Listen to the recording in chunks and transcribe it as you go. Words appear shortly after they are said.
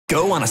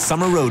Go on a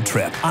summer road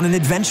trip, on an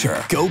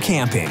adventure, go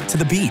camping, to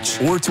the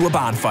beach, or to a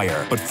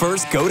bonfire. But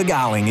first, go to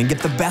Golling and get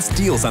the best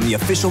deals on the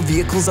official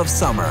vehicles of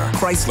summer.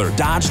 Chrysler,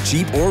 Dodge,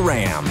 Jeep, or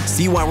Ram.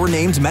 See why we're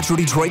named Metro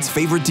Detroit's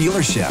favorite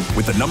dealership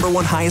with the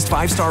 #1 highest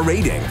 5-star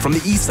rating from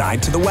the east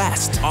side to the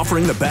west,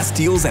 offering the best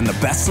deals and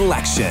the best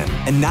selection.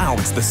 And now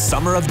it's the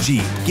summer of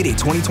Jeep. Get a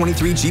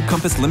 2023 Jeep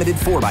Compass Limited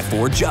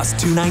 4x4 just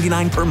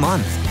 $299 per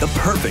month. The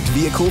perfect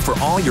vehicle for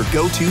all your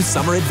go-to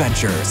summer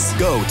adventures.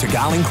 Go to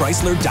Golling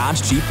Chrysler,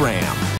 Dodge, Jeep, Ram.